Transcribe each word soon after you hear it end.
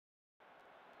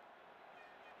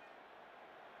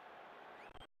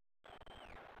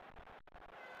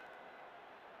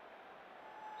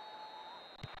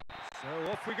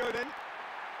So off we go then.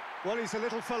 Well, he's a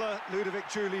little fella, Ludovic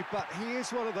Giuly, but he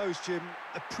is one of those, Jim,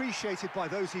 appreciated by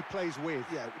those he plays with.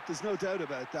 Yeah, there's no doubt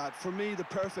about that. For me, the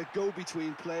perfect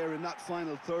go-between player in that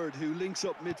final third who links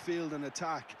up midfield and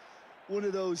attack. One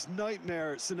of those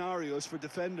nightmare scenarios for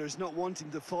defenders not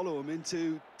wanting to follow him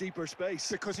into deeper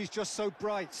space. Because he's just so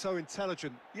bright, so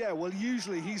intelligent. Yeah, well,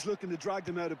 usually he's looking to drag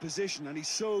them out of position, and he's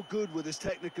so good with his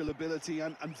technical ability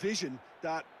and vision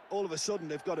that all of a sudden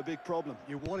they've got a big problem.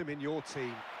 You want him in your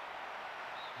team.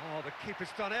 Oh, the keeper's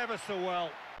done ever so well.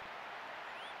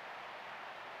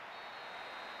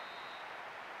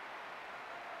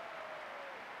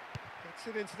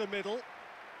 Gets it into the middle.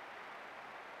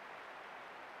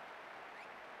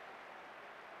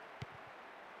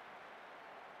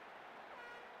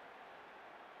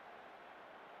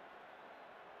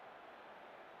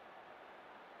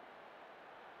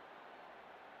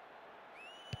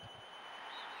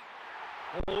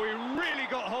 Oh, he really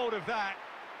got hold of that.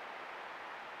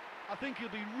 I think he'll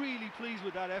be really pleased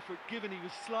with that effort, given he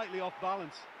was slightly off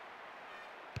balance.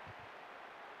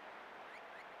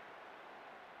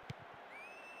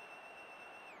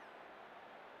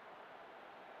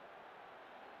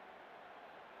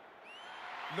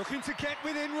 Looking to get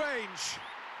within range.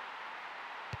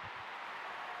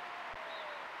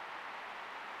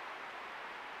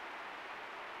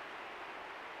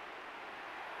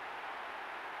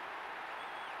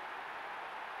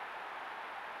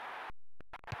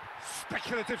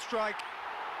 Speculative strike.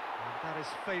 And that is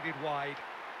faded wide.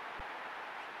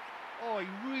 Oh, he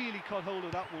really caught hold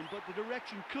of that one, but the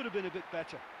direction could have been a bit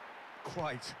better.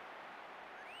 Quite.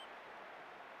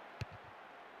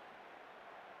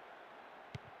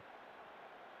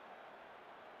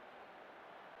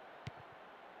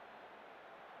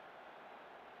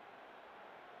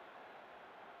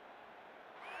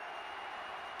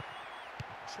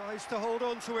 Tries to hold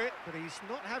on to it, but he's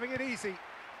not having it easy.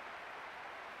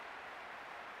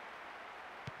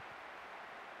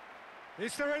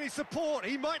 Is there any support?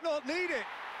 He might not need it.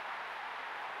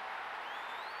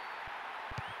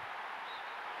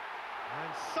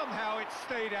 And somehow it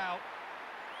stayed out.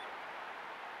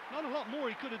 Not a lot more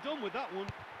he could have done with that one.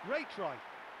 Great try.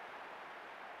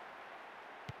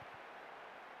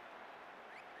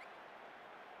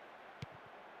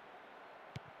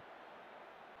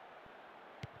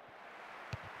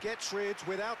 Gets rid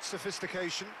without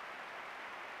sophistication.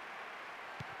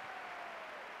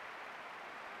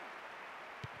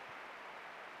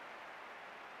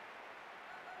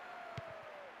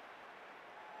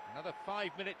 Another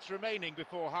 5 minutes remaining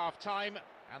before half-time,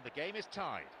 and the game is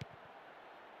tied.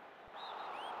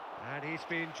 And he's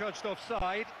been judged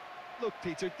offside. Look,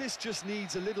 Peter, this just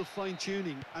needs a little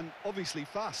fine-tuning, and obviously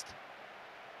fast.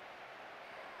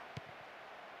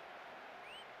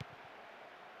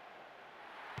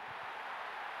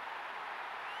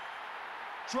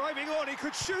 Driving on, he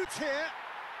could shoot here.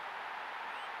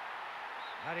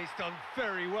 And he's done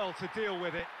very well to deal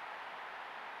with it.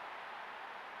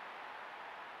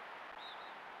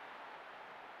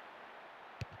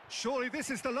 Surely this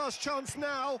is the last chance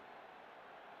now.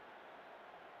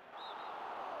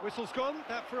 Whistle's gone,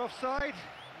 that for offside?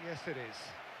 Yes, it is.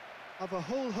 Have a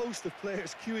whole host of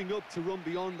players queuing up to run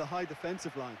beyond the high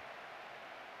defensive line.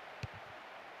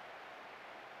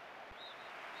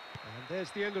 And there's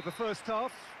the end of the first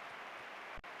half.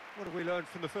 What have we learned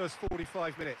from the first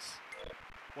 45 minutes?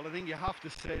 Well, I think you have to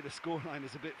say the scoreline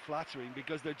is a bit flattering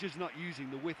because they're just not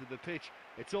using the width of the pitch.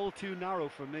 It's all too narrow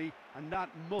for me, and that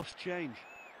must change.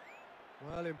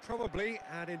 Well, in probably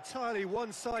an entirely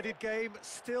one-sided game,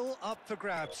 still up for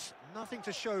grabs. Nothing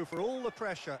to show for all the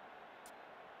pressure.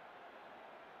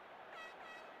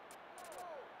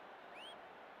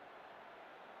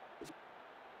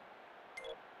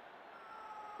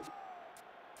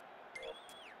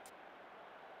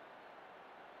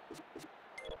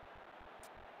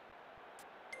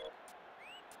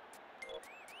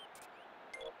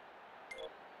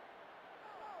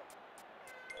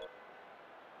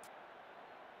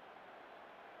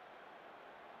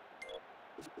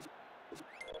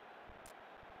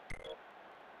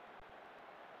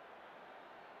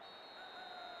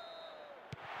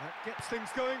 That gets things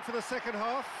going for the second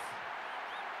half.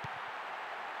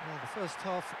 Well, the first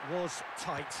half was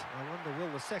tight. I wonder,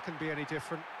 will the second be any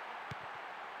different?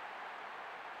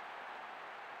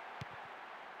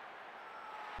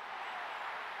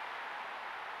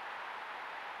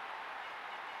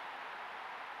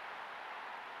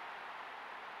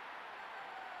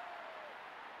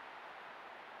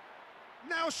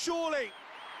 Now surely!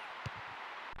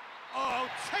 Oh,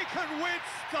 taken with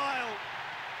style!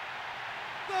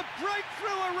 The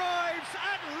breakthrough arrives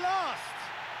at last!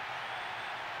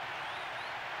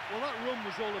 Well, that run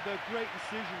was all about great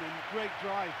decision and great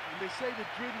drive. And they say that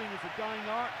dribbling is a dying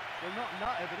art. Well, not in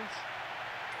that evidence.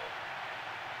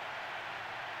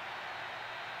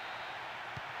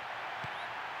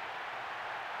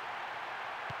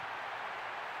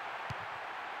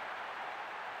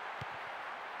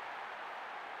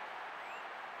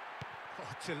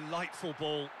 Oh, delightful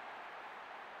ball.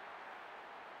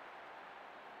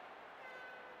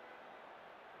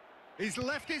 He's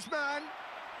left his man.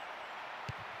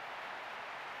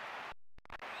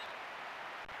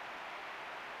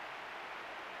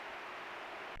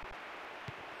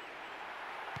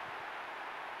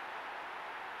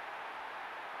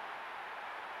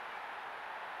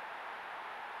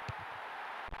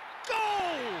 Goal!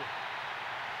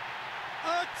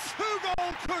 A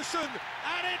two-goal cushion,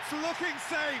 and it's looking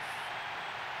safe.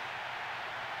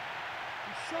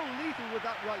 He's so lethal with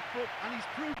that right foot, and he's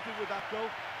proved it with that goal.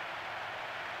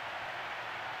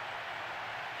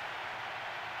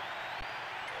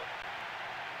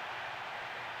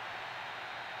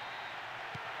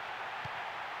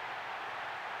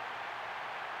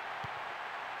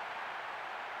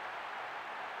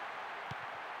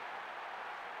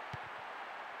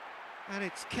 And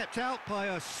it's kept out by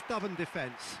a stubborn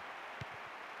defence.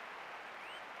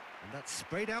 And that's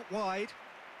sprayed out wide.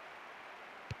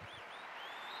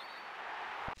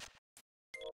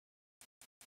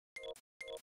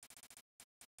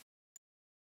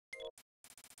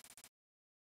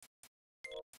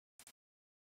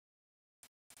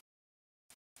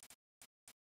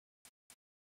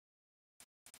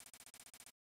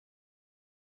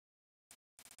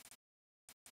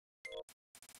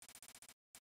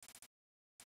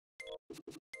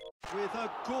 With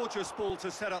a gorgeous ball to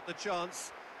set up the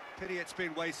chance. Pity it's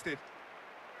been wasted.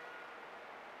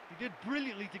 He did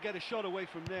brilliantly to get a shot away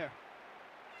from there.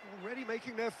 Already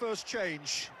making their first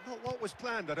change. Not what was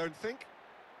planned, I don't think.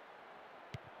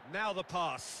 Now the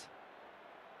pass.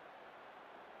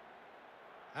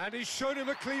 And he's shown him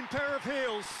a clean pair of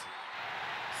heels.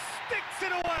 Sticks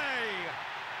it away!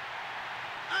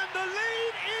 And the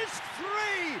lead is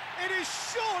 3! It is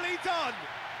surely done!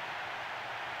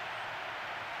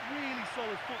 Really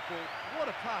solid football. What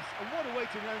a pass, and what a way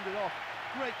to round it off.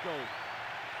 Great goal.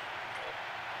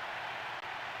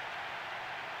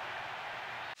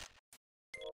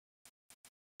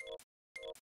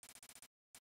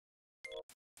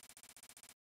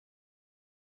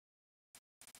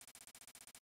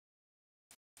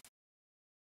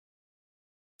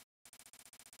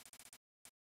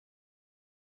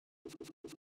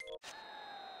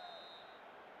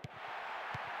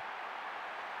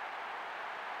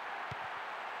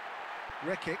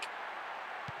 Rekic.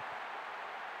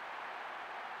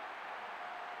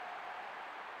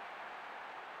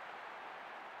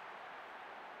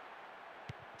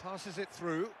 Passes it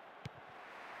through.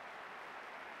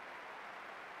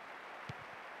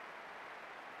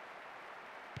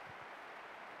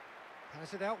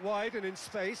 Has it out wide and in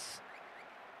space.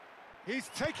 He's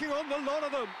taking on the lot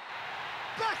of them.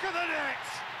 Back of the net!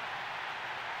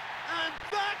 And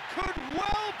that could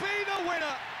well be the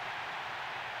winner!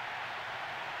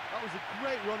 That was a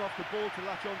great run off the ball to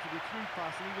latch onto the through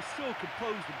pass, and he was so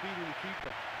composed in beating the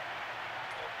keeper.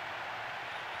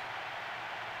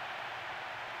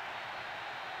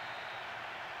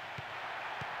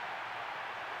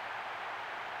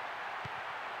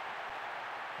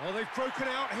 Well, they've broken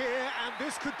out here, and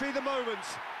this could be the moment.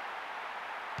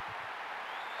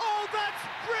 Oh, that's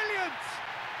brilliant!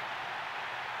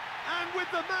 And with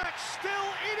the match still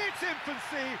in its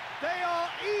infancy, they are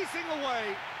easing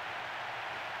away.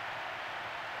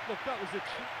 Look, that was a...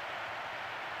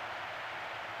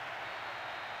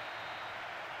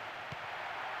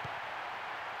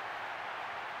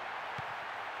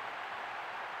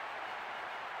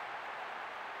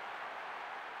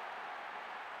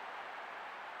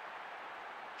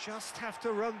 Just have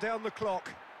to run down the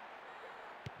clock.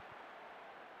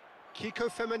 Kiko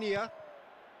Femenia.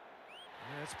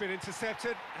 It's been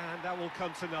intercepted, and that will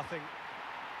come to nothing.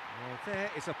 Well, there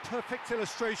is a perfect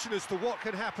illustration as to what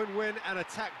can happen when an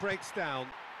attack breaks down.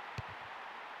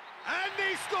 And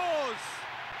he scores!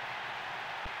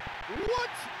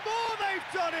 Once more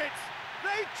they've done it!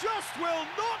 They just will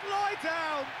not lie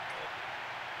down!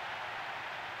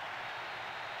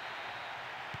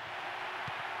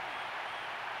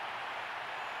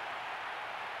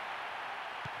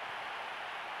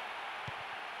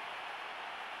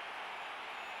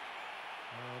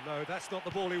 Oh no, that's not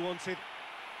the ball he wanted.